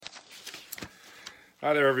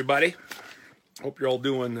Hi there, everybody. Hope you're all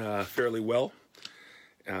doing fairly well.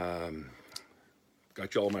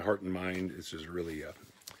 Got you all in my heart and mind. This is really,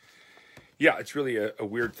 it's really a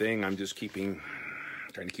weird thing. I'm just trying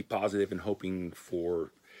to keep positive and hoping for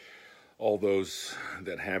all those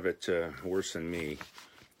that have it worse than me.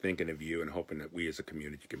 Thinking of you and hoping that we as a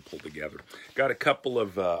community can pull together. Got a couple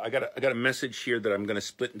of, I got a message here that I'm going to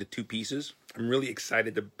split into two pieces. I'm really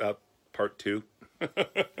excited about part two.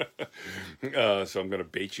 So I'm going to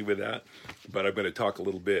bait you with that, but I'm going to talk a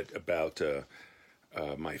little bit about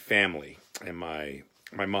my family and my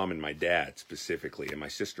mom and my dad specifically, and my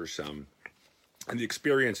sister some, and the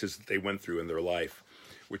experiences that they went through in their life,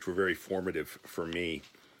 which were very formative for me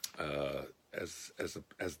as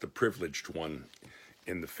the privileged one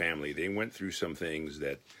in the family. They went through some things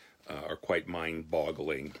that are quite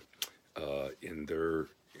mind-boggling in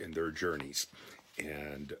their journeys,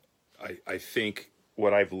 and I think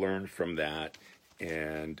what I've learned from that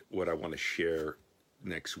and what I want to share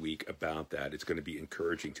next week about that, it's going to be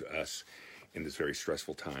encouraging to us in this very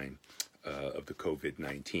stressful time of the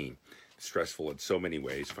COVID-19. Stressful in so many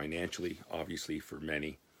ways, financially, obviously, for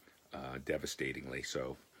many, devastatingly.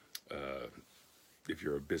 So if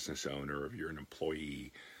you're a business owner, if you're an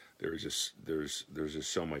employee, there's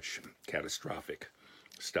just so much catastrophic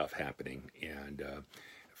stuff happening, and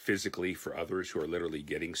physically for others who are literally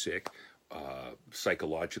getting sick,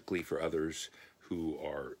 psychologically for others who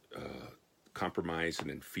are compromised and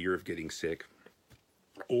in fear of getting sick,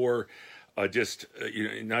 or just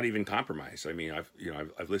not even compromised. I mean,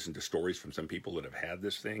 I've listened to stories from some people that have had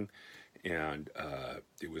this thing, and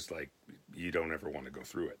it was like you don't ever want to go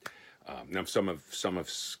through it. Now some have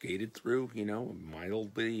skated through,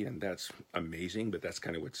 mildly, and that's amazing. But that's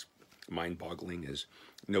kind of what's mind-boggling, is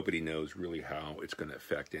nobody knows really how it's going to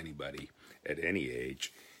affect anybody at any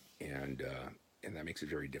age, and that makes it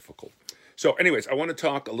very difficult. So anyways, I want to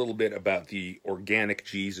talk a little bit about the organic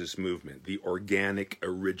Jesus movement, the organic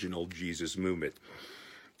original Jesus movement.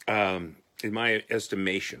 In my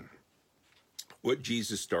estimation, what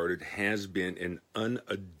Jesus started has been an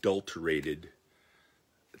unadulterated,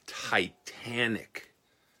 titanic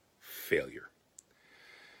failure.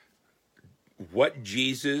 What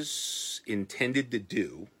Jesus intended to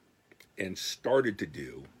do and started to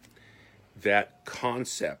do, that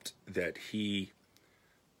concept that he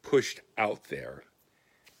pushed out there,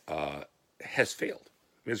 has failed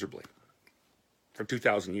miserably. For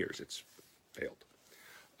 2,000 years, it's failed.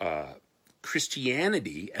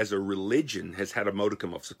 Christianity as a religion has had a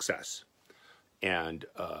modicum of success. And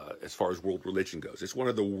as far as world religion goes, it's one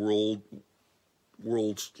of the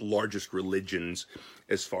world's largest religions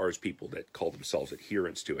as far as people that call themselves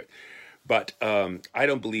adherents to it. But I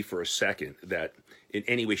don't believe for a second that in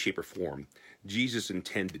any way, shape, or form, Jesus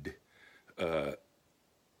intended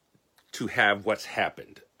to have what's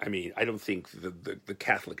happened. I mean, I don't think the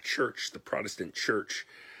Catholic Church, the Protestant Church,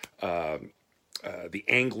 the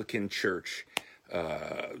Anglican Church,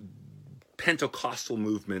 Pentecostal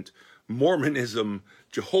movement, Mormonism,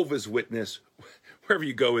 Jehovah's Witness, wherever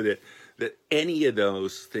you go with it, that any of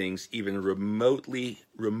those things even remotely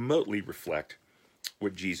reflect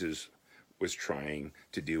what Jesus was trying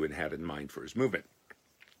to do and had in mind for his movement.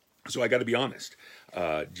 So I got to be honest.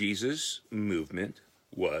 Jesus' movement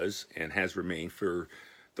was and has remained for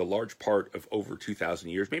the large part of over 2,000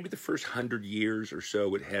 years. Maybe the first 100 years or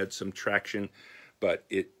so it had some traction, but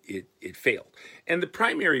it failed. And the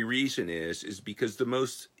primary reason is because the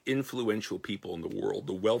most influential people in the world,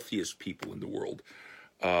 the wealthiest people in the world,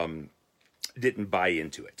 didn't buy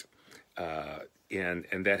into it.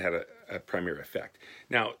 And that had a primary effect.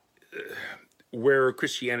 Now, where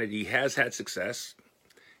Christianity has had success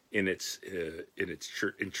in its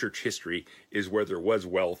church history is where there was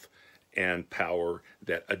wealth and power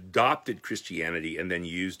that adopted Christianity and then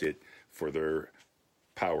used it for their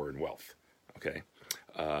power and wealth. Okay,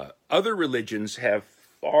 other religions have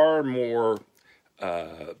far more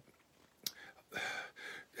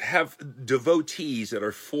have devotees that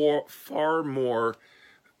are far more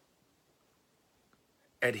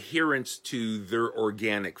adherents to their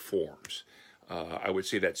organic forms. I would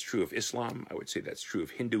say that's true of Islam. I would say that's true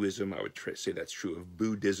of Hinduism. I would say that's true of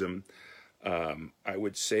Buddhism. I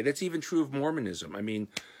would say that's even true of Mormonism. I mean,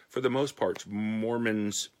 for the most part,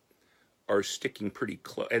 Mormons are sticking pretty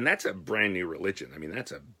close. And that's a brand new religion. I mean,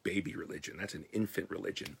 that's a baby religion. That's an infant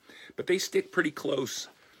religion. But they stick pretty close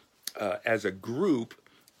as a group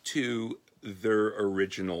to their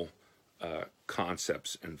original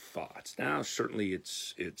concepts and thoughts. Now, certainly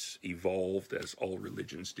it's evolved, as all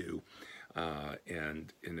religions do,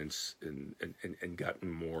 and gotten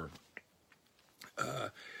more,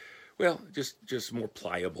 just more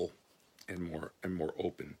pliable and more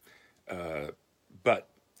open. But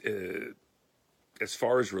as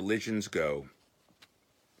far as religions go,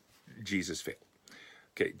 Jesus failed.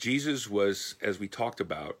 Okay, Jesus was, as we talked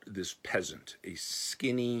about, this peasant, a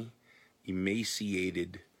skinny,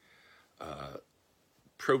 emaciated,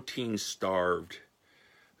 protein-starved,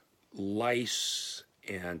 lice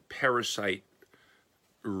and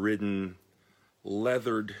parasite-ridden,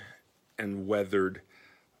 leathered and weathered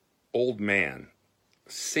old man,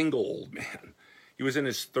 single old man. He was in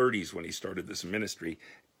his 30s when he started this ministry,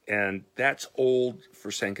 and that's old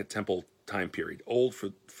for Sanka Temple time period, old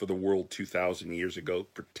for the world 2,000 years ago,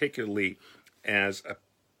 particularly as a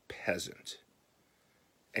peasant.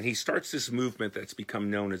 And he starts this movement that's become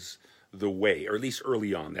known as the Way, or at least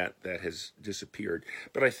early on, that has disappeared.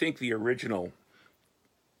 But I think the original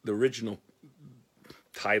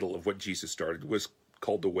title of what Jesus started was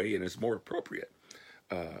called the Way, and is more appropriate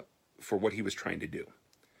for what he was trying to do.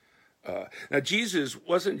 Now, Jesus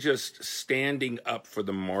wasn't just standing up for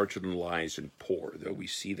the marginalized and poor, though we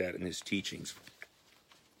see that in his teachings.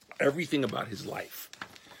 Everything about his life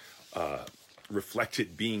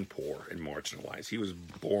reflected being poor and marginalized. He was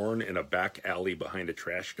born in a back alley behind a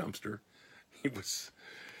trash dumpster.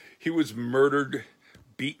 He was murdered,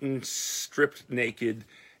 beaten, stripped naked,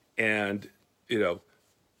 and,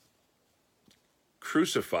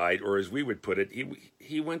 crucified, or as we would put it,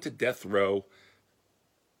 he went to death row,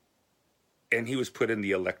 and he was put in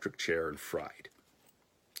the electric chair and fried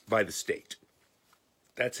by the state.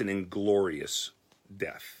 That's an inglorious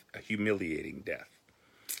death, a humiliating death.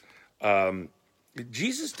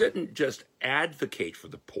 Jesus didn't just advocate for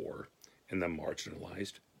the poor and the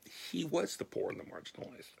marginalized. He was the poor and the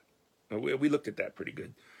marginalized. We looked at that pretty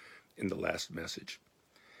good in the last message.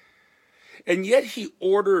 And yet he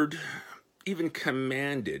ordered, even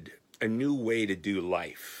commanded, a new way to do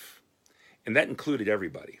life. And that included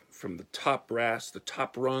everybody, from the top brass, the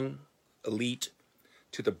top rung elite,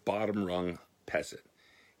 to the bottom rung peasant.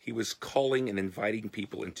 He was calling and inviting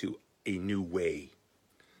people into a new way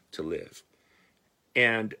to live.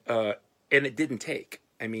 And it didn't take.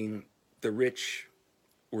 I mean, the rich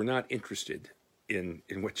were not interested in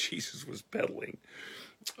what Jesus was peddling.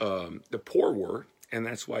 The poor were, and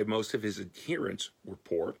that's why most of his adherents were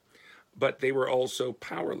poor, but they were also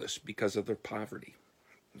powerless because of their poverty.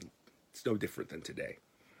 It's no different than today.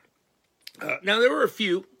 Now, there were a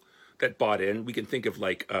few that bought in. We can think of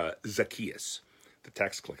like Zacchaeus, the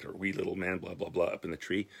tax collector, wee little man, blah, blah, blah, up in the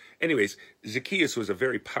tree. Anyways, Zacchaeus was a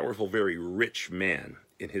very powerful, very rich man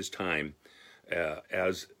in his time.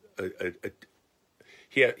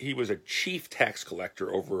 He was a chief tax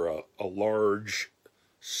collector over a large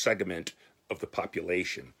segment of the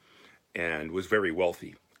population and was very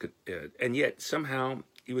wealthy. And yet, somehow,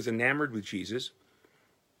 he was enamored with Jesus.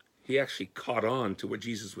 He actually caught on to what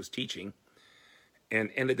Jesus was teaching and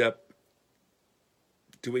ended up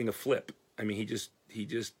doing a flip. I mean, he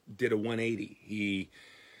just did a 180. He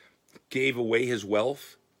gave away his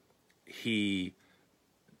wealth. He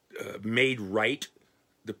made right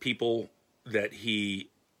the people that he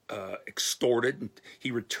extorted. He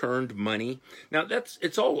returned money. Now,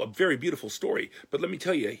 it's all a very beautiful story, but let me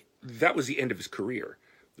tell you, that was the end of his career.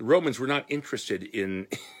 The Romans were not interested in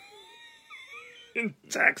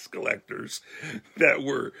tax collectors that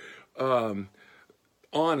were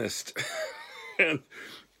honest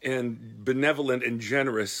and benevolent and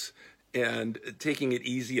generous and taking it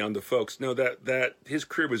easy on the folks. No, that his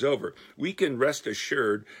career was over. We can rest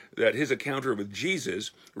assured that his encounter with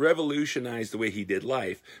Jesus revolutionized the way he did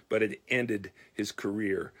life, but it ended his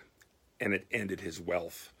career and it ended his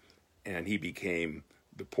wealth, and he became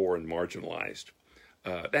the poor and marginalized.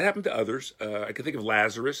 That happened to others. I can think of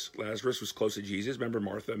Lazarus. Lazarus was close to Jesus. Remember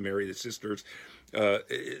Martha and Mary, the sisters.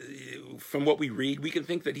 From what we read, we can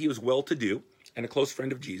think that he was well-to-do and a close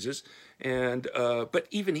friend of Jesus. And but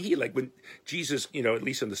even he, like when Jesus, at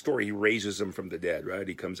least in the story, he raises him from the dead, right?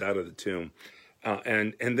 He comes out of the tomb.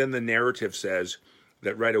 And then the narrative says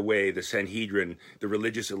that right away the Sanhedrin, the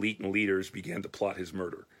religious elite and leaders, began to plot his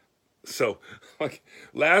murder. So, like,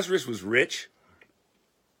 Lazarus was rich.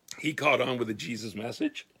 He caught on with the Jesus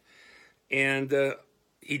message, and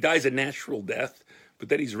he dies a natural death, but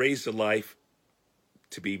then he's raised to life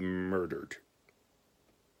to be murdered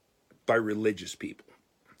by religious people.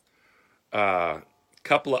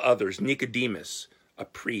 Couple of others, Nicodemus, a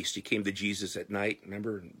priest, he came to Jesus at night.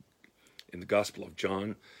 Remember in the Gospel of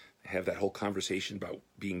John, they have that whole conversation about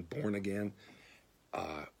being born again.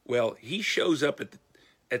 Well, he shows up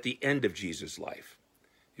at the end of Jesus' life.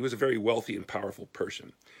 He was a very wealthy and powerful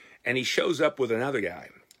person. And he shows up with another guy,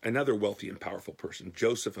 another wealthy and powerful person,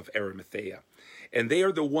 Joseph of Arimathea. And they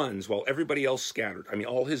are the ones, while everybody else scattered. I mean,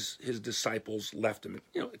 all his disciples left him,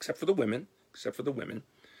 except for the women.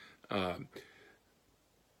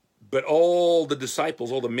 But all the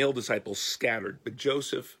disciples, all the male disciples scattered. But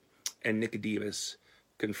Joseph and Nicodemus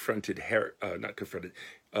confronted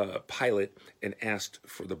Pilate and asked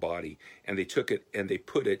for the body. And they took it and they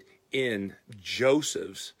put it in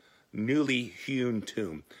Joseph's newly hewn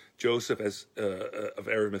tomb. Joseph of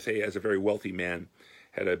Arimathea, as a very wealthy man,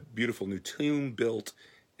 had a beautiful new tomb built,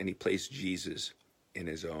 and he placed Jesus in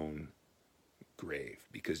his own grave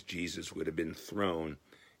because Jesus would have been thrown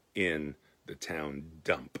in the town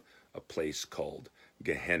dump, a place called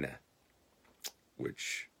Gehenna,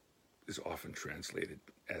 which is often translated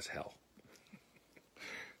as hell.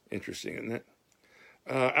 Interesting, isn't it?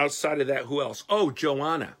 Outside of that, who else? Oh,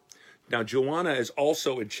 Joanna. Now, Joanna is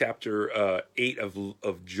also in chapter 8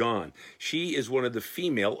 of John. She is one of the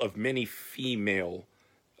female of many female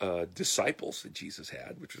disciples that Jesus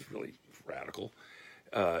had, which was really radical.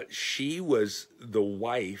 She was the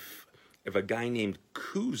wife of a guy named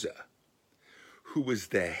Chuza, who was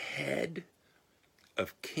the head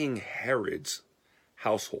of King Herod's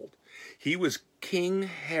household. He was King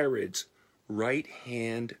Herod's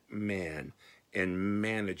right-hand man and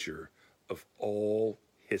manager of all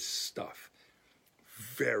his stuff.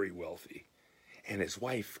 Very wealthy. And his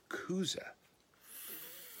wife,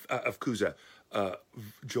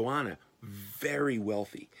 Joanna, very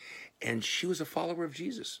wealthy. And she was a follower of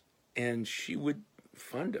Jesus. And she would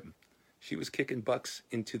fund him. She was kicking bucks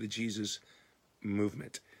into the Jesus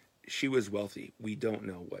movement. She was wealthy. We don't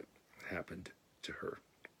know what happened to her.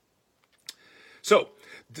 So,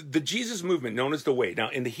 the Jesus movement, known as the way. Now,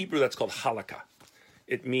 in the Hebrew, that's called halakha.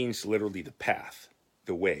 It means literally the path,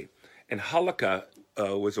 the way. And halakha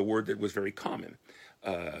was a word that was very common.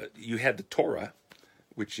 You had the Torah,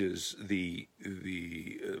 which is the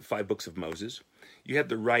 5 books of Moses. You had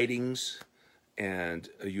the writings, and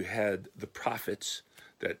you had the prophets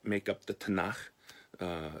that make up the Tanakh,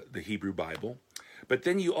 the Hebrew Bible. But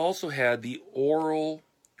then you also had the oral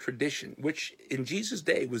tradition, which in Jesus'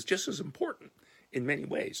 day was just as important in many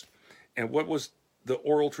ways. And what was the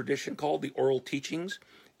oral tradition called? The oral teachings?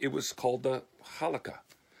 It was called the halakha,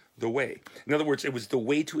 the way. In other words, it was the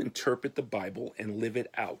way to interpret the Bible and live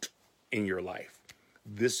it out in your life.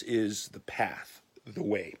 This is the path, the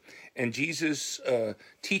way. And Jesus'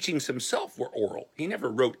 teachings himself were oral. He never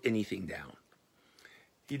wrote anything down.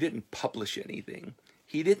 He didn't publish anything.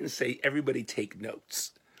 He didn't say, everybody take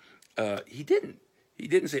notes. He didn't. He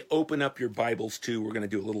didn't say, open up your Bibles too, we're going to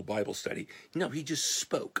do a little Bible study. No, he just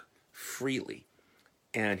spoke freely.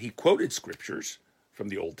 And he quoted scriptures from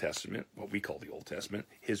the Old Testament, what we call the Old Testament,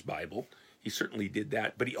 his Bible. He certainly did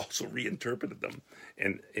that, but he also reinterpreted them.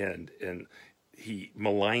 And he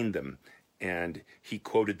maligned them, and he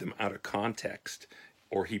quoted them out of context,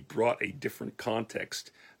 or he brought a different context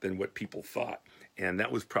than what people thought. And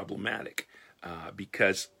that was problematic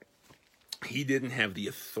because he didn't have the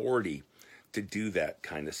authority to do that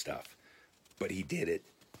kind of stuff, but he did it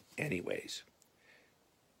anyways.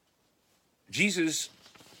 Jesus'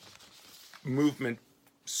 movement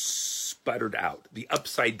sputtered out, the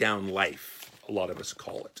upside down life, a lot of us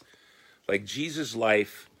call it. Like Jesus'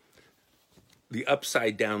 life, the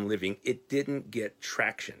upside down living, it didn't get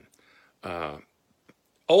traction.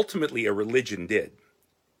 Ultimately, a religion did.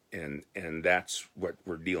 And that's what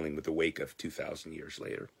we're dealing with the wake of 2,000 years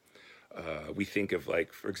later. We think of,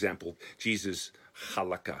 like, for example, Jesus'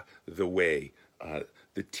 halakha, the way,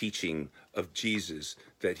 the teaching of Jesus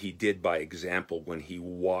that he did by example when he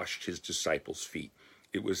washed his disciples' feet.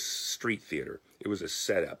 It was street theater. It was a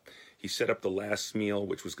setup. He set up the last meal,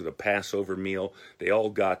 which was the Passover meal. They all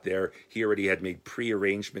got there. He already had made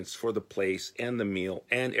pre-arrangements for the place and the meal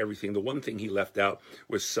and everything. The one thing he left out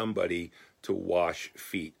was somebody to wash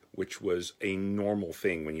feet, which was a normal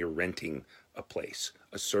thing when you're renting a place,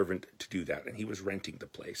 a servant to do that. And he was renting the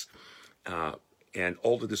place. And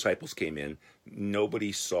all the disciples came in.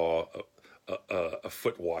 Nobody saw a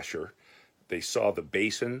foot washer. They saw the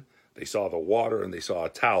basin, they saw the water, and they saw a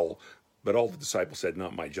towel. But all the disciples said,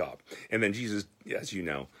 not my job. And then Jesus, as you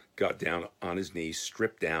know, got down on his knees,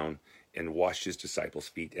 stripped down, and washed his disciples'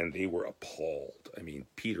 feet. And they were appalled. I mean,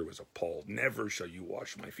 Peter was appalled. Never shall you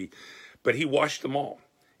wash my feet. But he washed them all,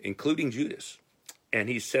 including Judas. And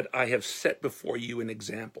he said, I have set before you an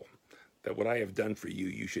example that what I have done for you,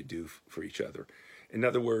 you should do for each other. In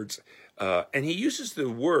other words, and he uses the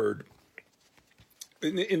word,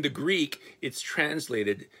 in the Greek, it's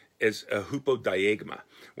translated as a hupodiagma.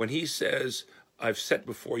 When he says, I've set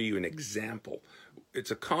before you an example,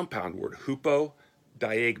 it's a compound word,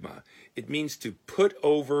 hupodiagma. It means to put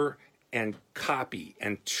over and copy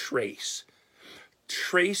and trace.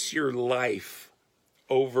 Trace your life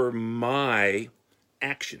over my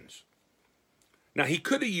actions. Now, he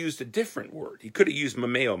could have used a different word. He could have used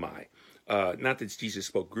mameomai. Not that Jesus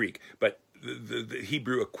spoke Greek, but the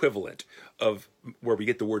Hebrew equivalent of where we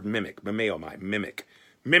get the word mimic, mameomai, mimic.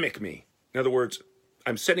 Mimic me. In other words,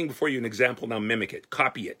 I'm setting before you an example, now mimic it,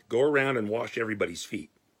 copy it, go around and wash everybody's feet.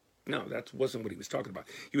 No, that wasn't what he was talking about.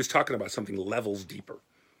 He was talking about something levels deeper.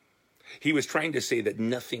 He was trying to say that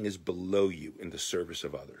nothing is below you in the service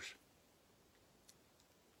of others.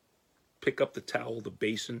 Pick up the towel, the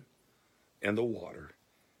basin, and the water,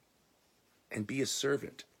 and be a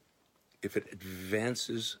servant. If it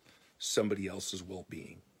advances somebody else's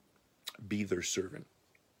well-being, be their servant.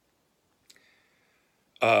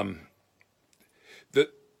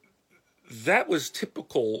 That was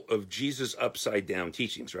typical of Jesus' upside-down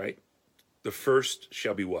teachings, right? The first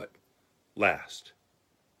shall be what? Last.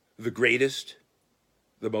 The greatest,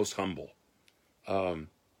 the most humble.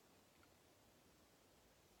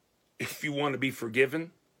 If you want to be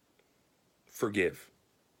forgiven, forgive.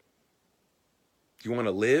 You want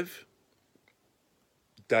to live?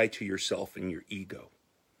 Die to yourself and your ego.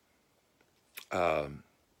 The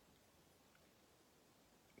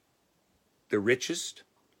richest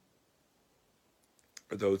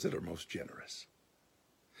are those that are most generous.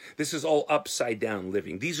 This is all upside down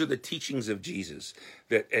living. These are the teachings of Jesus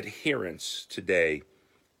that adherents today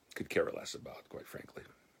could care less about, quite frankly,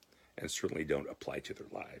 and certainly don't apply to their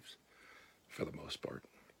lives for the most part.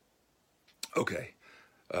 Okay,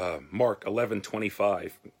 Mark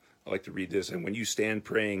 11:25. I like to read this. And when you stand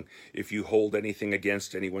praying, if you hold anything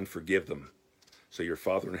against anyone, forgive them, so your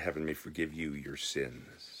Father in heaven may forgive you your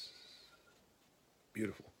sins.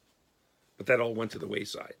 Beautiful. But that all went to the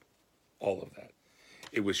wayside. All of that.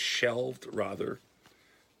 It was shelved, rather,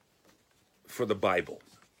 for the Bible.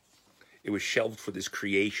 It was shelved for this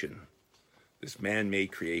creation, this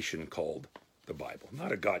man-made creation called the Bible.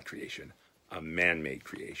 Not a God creation, a man-made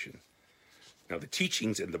creation. Now, the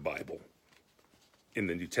teachings in the Bible, in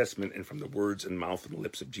the New Testament, and from the words and mouth and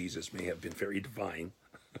lips of Jesus may have been very divine,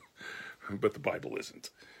 but the Bible isn't.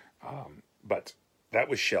 But that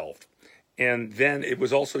was shelved. And then it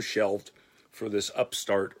was also shelved for this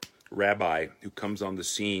upstart rabbi who comes on the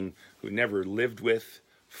scene, who never lived with,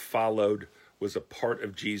 followed, was a part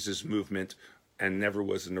of Jesus' movement, and never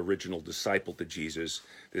was an original disciple to Jesus.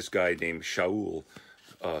 This guy named Shaul,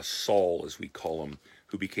 Saul as we call him,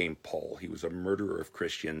 who became Paul. He was a murderer of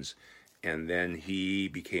Christians, and then he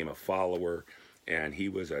became a follower, and he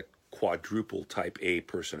was a quadruple type A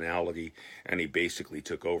personality, and he basically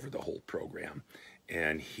took over the whole program.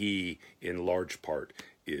 And he, in large part,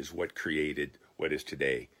 is what created what is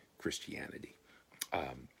today Christianity.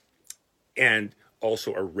 And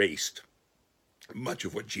also erased much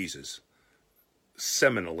of what Jesus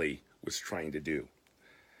seminally was trying to do.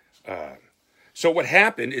 So what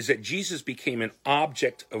happened is that Jesus became an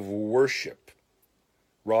object of worship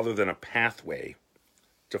rather than a pathway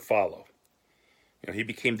to follow. He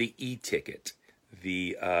became the e-ticket,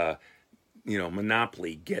 the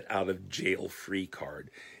Monopoly get out of jail free card.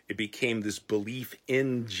 It became this belief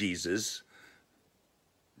in Jesus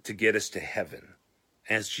to get us to heaven.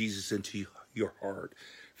 Ask Jesus into your heart.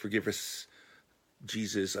 Forgive us,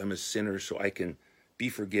 Jesus, I'm a sinner, so I can be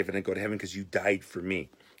forgiven and go to heaven because you died for me.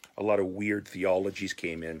 A lot of weird theologies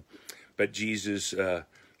came in, but Jesus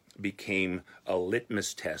became a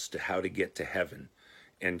litmus test to how to get to heaven.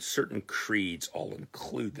 And certain creeds all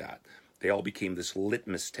include that. They all became this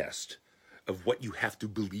litmus test of what you have to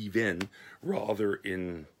believe in rather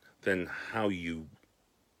than how you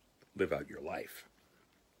live out your life.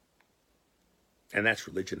 And that's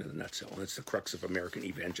religion in a nutshell. And it's the crux of American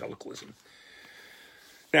evangelicalism.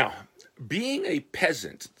 Now, being a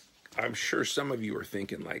peasant, I'm sure some of you are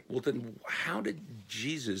thinking like, well, then how did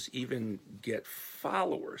Jesus even get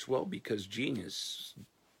followers? Well, because Jesus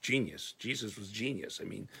was genius. I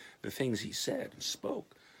mean, the things he said and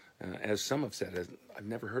spoke, as some have said, I've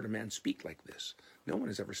never heard a man speak like this. No one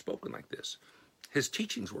has ever spoken like this. His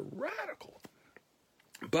teachings were radical.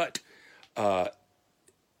 But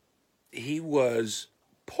he was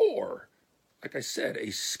poor. Like I said,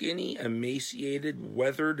 a skinny, emaciated,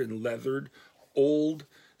 weathered and leathered, old,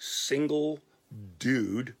 single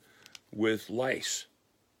dude with lice.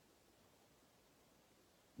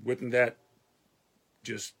 Wouldn't that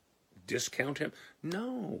just discount him?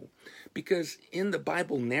 No, because in the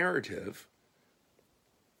Bible narrative,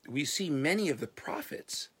 we see many of the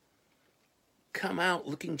prophets come out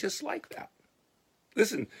looking just like that.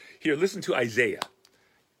 Listen to Isaiah.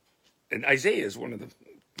 And Isaiah is one of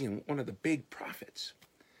the big prophets.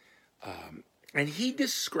 And he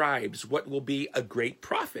describes what will be a great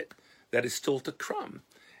prophet that is still to come.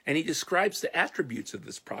 And he describes the attributes of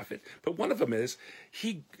this prophet. But one of them is,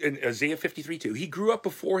 in Isaiah 53:2, he grew up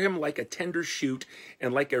before him like a tender shoot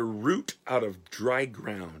and like a root out of dry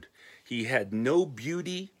ground. He had no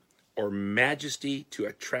beauty or majesty to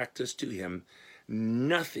attract us to him,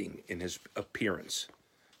 nothing in his appearance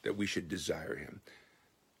that we should desire him.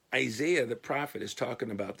 Isaiah, the prophet, is talking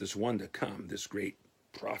about this one to come, this great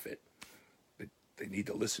prophet that they need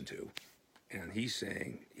to listen to. And he's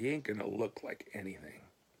saying, he ain't going to look like anything.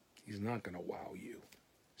 He's not going to wow you.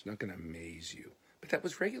 He's not going to amaze you. But that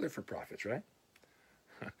was regular for prophets, right?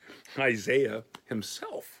 Isaiah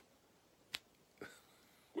himself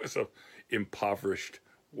was an impoverished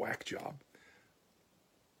whack job.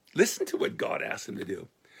 Listen to what God asked him to do.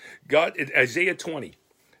 God, in Isaiah 20,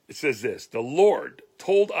 it says this: the Lord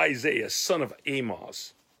told Isaiah, son of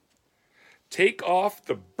Amos, take off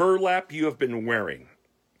the burlap you have been wearing.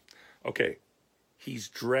 Okay, he's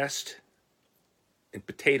dressed in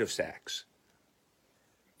potato sacks,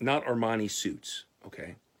 not Armani suits,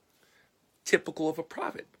 okay? Typical of a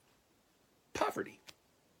prophet. Poverty.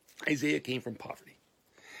 Isaiah came from poverty.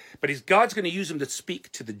 But God's going to use him to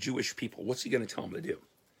speak to the Jewish people. What's he going to tell them to do?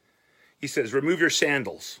 He says, remove your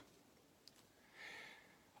sandals.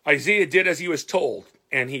 Isaiah did as he was told,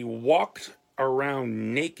 and he walked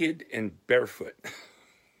around naked and barefoot.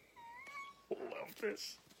 Love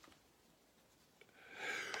this.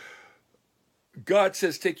 God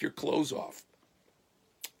says, take your clothes off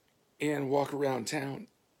and walk around town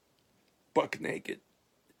buck naked.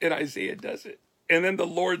 And Isaiah does it. And then the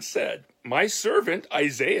Lord said, my servant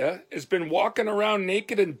Isaiah has been walking around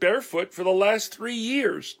naked and barefoot for the last 3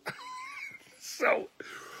 years. So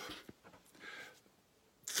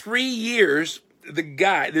 3 years, the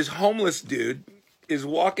guy, this homeless dude, is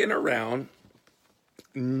walking around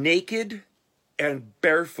naked and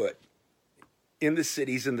barefoot in the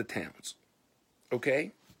cities and the towns.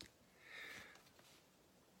 Okay?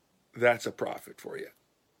 That's a prophet for you.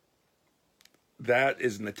 That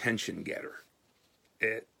is an attention getter.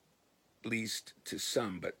 At least to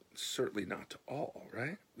some, but certainly not to all,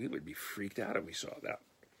 right? We would be freaked out if we saw that.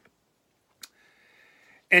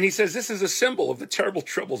 And he says, this is a symbol of the terrible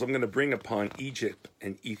troubles I'm going to bring upon Egypt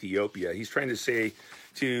and Ethiopia. He's trying to say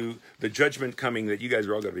to the judgment coming that you guys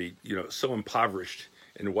are all going to be, so impoverished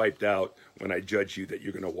and wiped out when I judge you that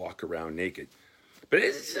you're going to walk around naked. But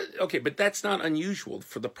but that's not unusual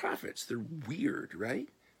for the prophets. They're weird, right?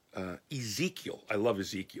 Ezekiel, I love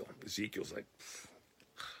Ezekiel. Ezekiel's like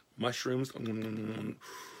mushrooms,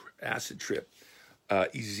 acid trip.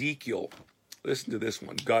 Ezekiel, listen to this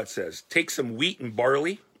one. God says, take some wheat and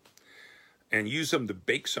barley and use them to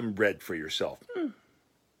bake some bread for yourself.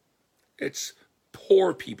 It's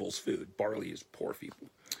poor people's food. Barley is poor people.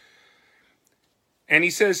 And he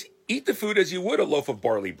says, eat the food as you would a loaf of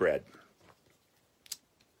barley bread.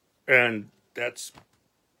 And that's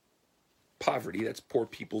poverty. That's poor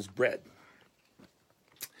people's bread.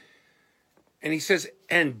 And he says,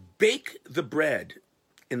 and bake the bread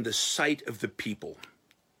in the sight of the people,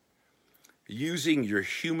 using your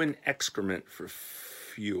human excrement for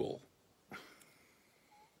fuel.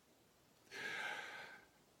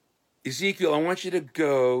 Ezekiel, I want you to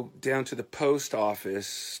go down to the post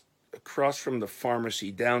office across from the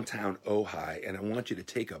pharmacy downtown Ojai, and I want you to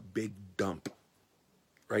take a big dump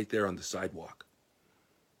right there on the sidewalk.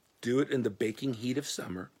 Do it in the baking heat of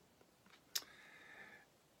summer.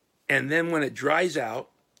 And then when it dries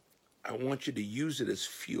out, I want you to use it as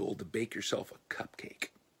fuel to bake yourself a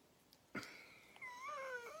cupcake.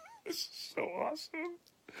 This is so awesome.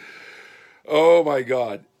 Oh my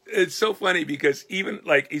God. It's so funny because even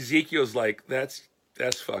like Ezekiel's like, that's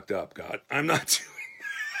fucked up, God. I'm not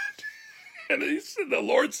doing that. And the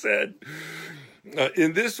Lord said,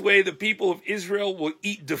 in this way, the people of Israel will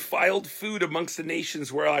eat defiled food amongst the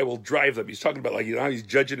nations where I will drive them. He's talking about how he's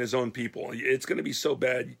judging his own people. It's going to be so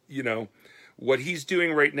bad, what he's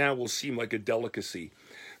doing right now will seem like a delicacy.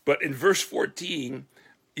 But in verse 14,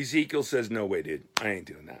 Ezekiel says, no way, dude, I ain't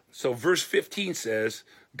doing that. So verse 15 says,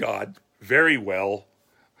 God, very well,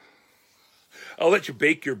 I'll let you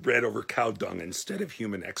bake your bread over cow dung instead of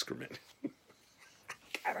human excrement.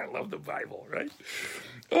 God, I love the Bible, right?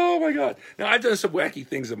 Oh my God. Now, I've done some wacky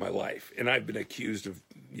things in my life, and I've been accused of,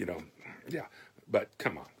 but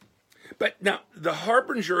come on. But now, the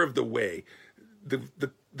harbinger of the way,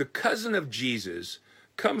 the cousin of Jesus,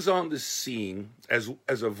 comes on the scene as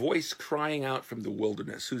a voice crying out from the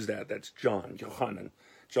wilderness. Who's that? That's John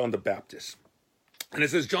the Baptist. And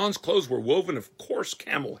it says John's clothes were woven of coarse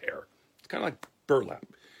camel hair. It's kind of like burlap.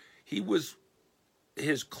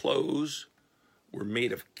 His clothes were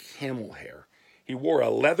made of camel hair. He wore a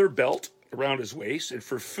leather belt around his waist, and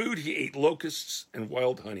for food he ate locusts and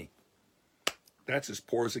wild honey. That's as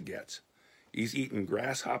poor as it gets. He's eating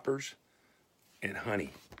grasshoppers and honey.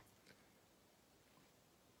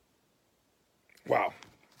 Wow.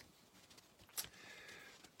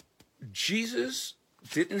 Jesus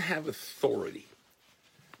didn't have authority.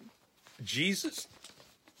 Jesus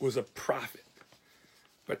was a prophet,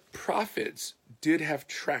 but prophets did have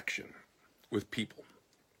traction with people,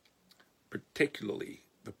 particularly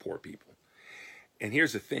the poor people. And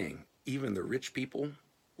here's the thing, even the rich people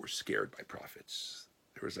were scared by prophets.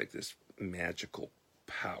 There was like this magical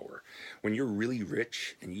power. When you're really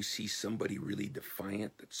rich and you see somebody really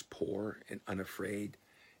defiant that's poor and unafraid,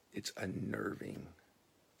 it's unnerving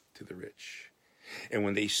to the rich. And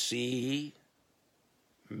when they see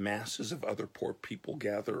masses of other poor people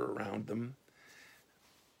gather around them,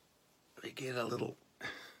 they get a little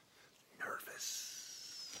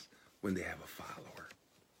nervous when they have a follower.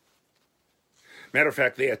 Matter of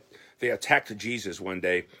fact, they attacked Jesus one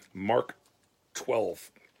day. Mark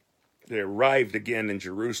 12. They arrived again in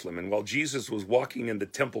Jerusalem, and while Jesus was walking in the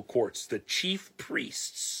temple courts, the chief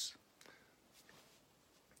priests,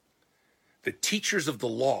 the teachers of the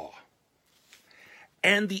law,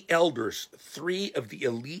 and the elders, 3 of the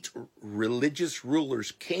elite religious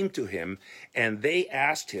rulers, came to him, and they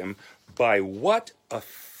asked him, by what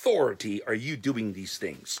authority are you doing these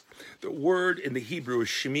things? The word in the Hebrew is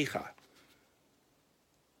shemicha.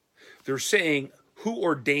 They're saying, who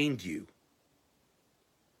ordained you?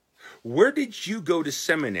 Where did you go to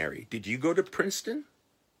seminary? Did you go to Princeton?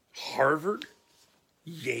 Harvard?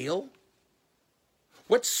 Yale?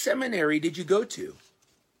 What seminary did you go to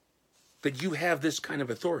that you have this kind of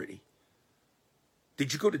authority?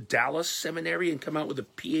 Did you go to Dallas Seminary and come out with a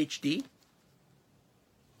PhD?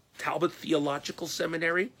 Talbot Theological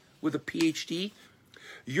Seminary with a PhD?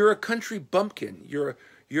 You're a country bumpkin.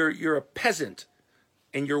 You're a peasant.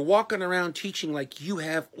 And you're walking around teaching like you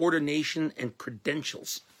have ordination and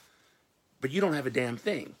credentials. But you don't have a damn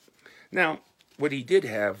thing. Now, what he did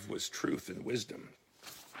have was truth and wisdom.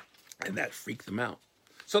 And that freaked them out.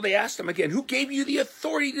 So they asked him again, who gave you the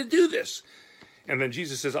authority to do this? And then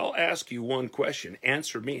Jesus says, I'll ask you one question.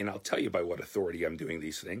 Answer me, and I'll tell you by what authority I'm doing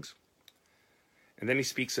these things. And then he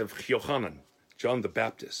speaks of Yohanan, John the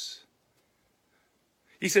Baptist.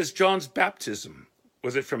 He says, John's baptism,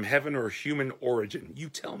 was it from heaven or human origin? You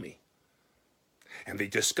tell me. And they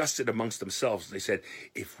discussed it amongst themselves. They said,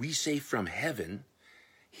 if we say from heaven,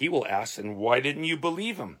 he will ask, and why didn't you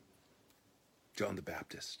believe him? John the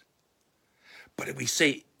Baptist. But if we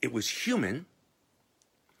say it was human,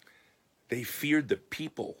 they feared the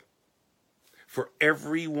people. For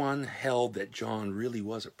everyone held that John really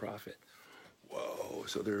was a prophet. Whoa,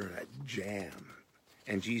 so they're in a jam.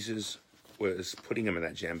 And Jesus was putting him in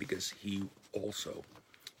that jam because he also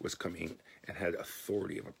was coming and had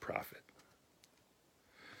authority of a prophet.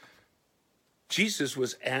 Jesus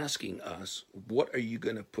was asking us, what are you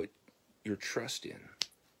going to put your trust in,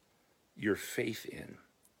 your faith in?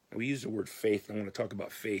 And we use the word faith, and I want to talk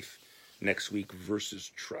about faith next week versus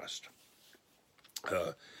trust.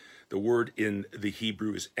 The word in the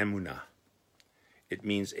Hebrew is emunah. It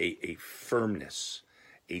means a firmness,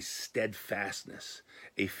 a steadfastness,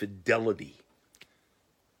 a fidelity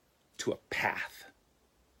to a path,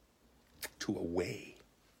 to a way,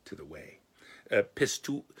 to the way.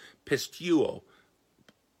 Pistuo,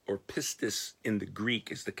 or pistis in the Greek,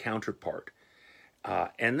 is the counterpart.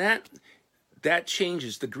 And that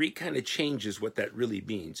changes, the Greek kind of changes what that really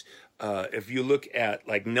means. If you look at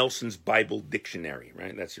like Nelson's Bible Dictionary,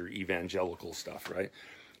 right? That's your evangelical stuff, right?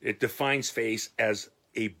 It defines faith as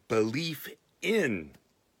a belief in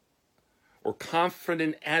or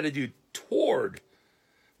confident attitude toward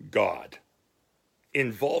God,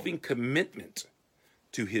 involving commitment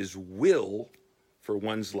to his will for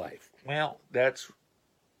one's life. Well,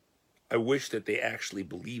 I wish that they actually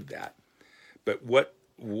believe that. But what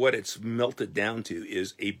it's melted down to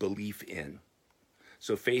is a belief in.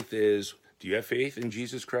 So faith is, do you have faith in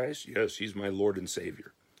Jesus Christ? Yes, he's my Lord and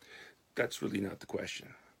Savior. That's really not the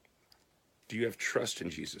question. Do you have trust in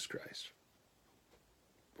Jesus Christ?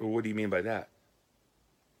 Well, what do you mean by that?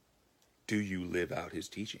 Do you live out his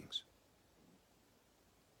teachings?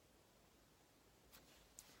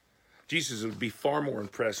 Jesus would be far more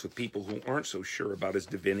impressed with people who aren't so sure about his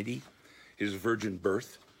divinity, his virgin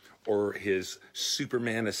birth, or his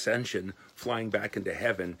Superman ascension, flying back into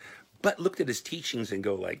heaven, but looked at his teachings and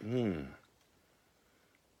go like,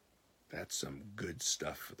 that's some good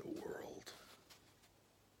stuff for the world.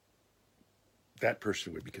 That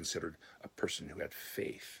person would be considered a person who had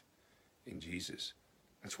faith in Jesus.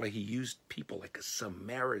 That's why he used people like a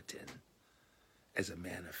Samaritan as a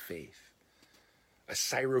man of faith. A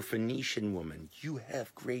Syrophoenician woman, you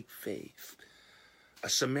have great faith. A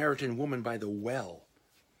Samaritan woman by the well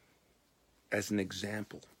as an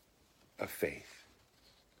example of faith.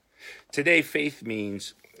 Today, faith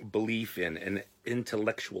means belief in an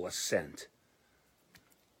intellectual assent.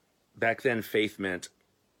 Back then, faith meant,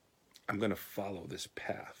 I'm going to follow this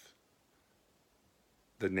path,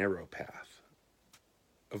 the narrow path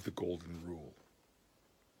of the golden rule.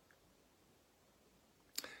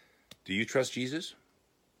 Do you trust Jesus?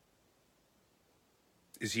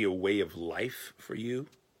 Is he a way of life for you?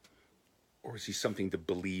 Or is he something to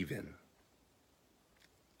believe in?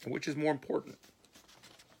 And which is more important,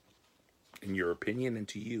 in your opinion and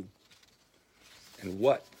to you? And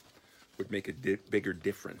what would make a bigger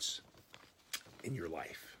difference in your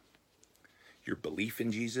life? Your belief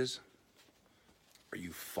in Jesus? Or are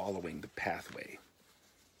you following the pathway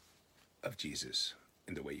of Jesus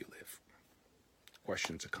in the way you live?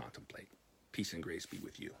 Question to contemplate. Peace and grace be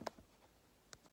with you.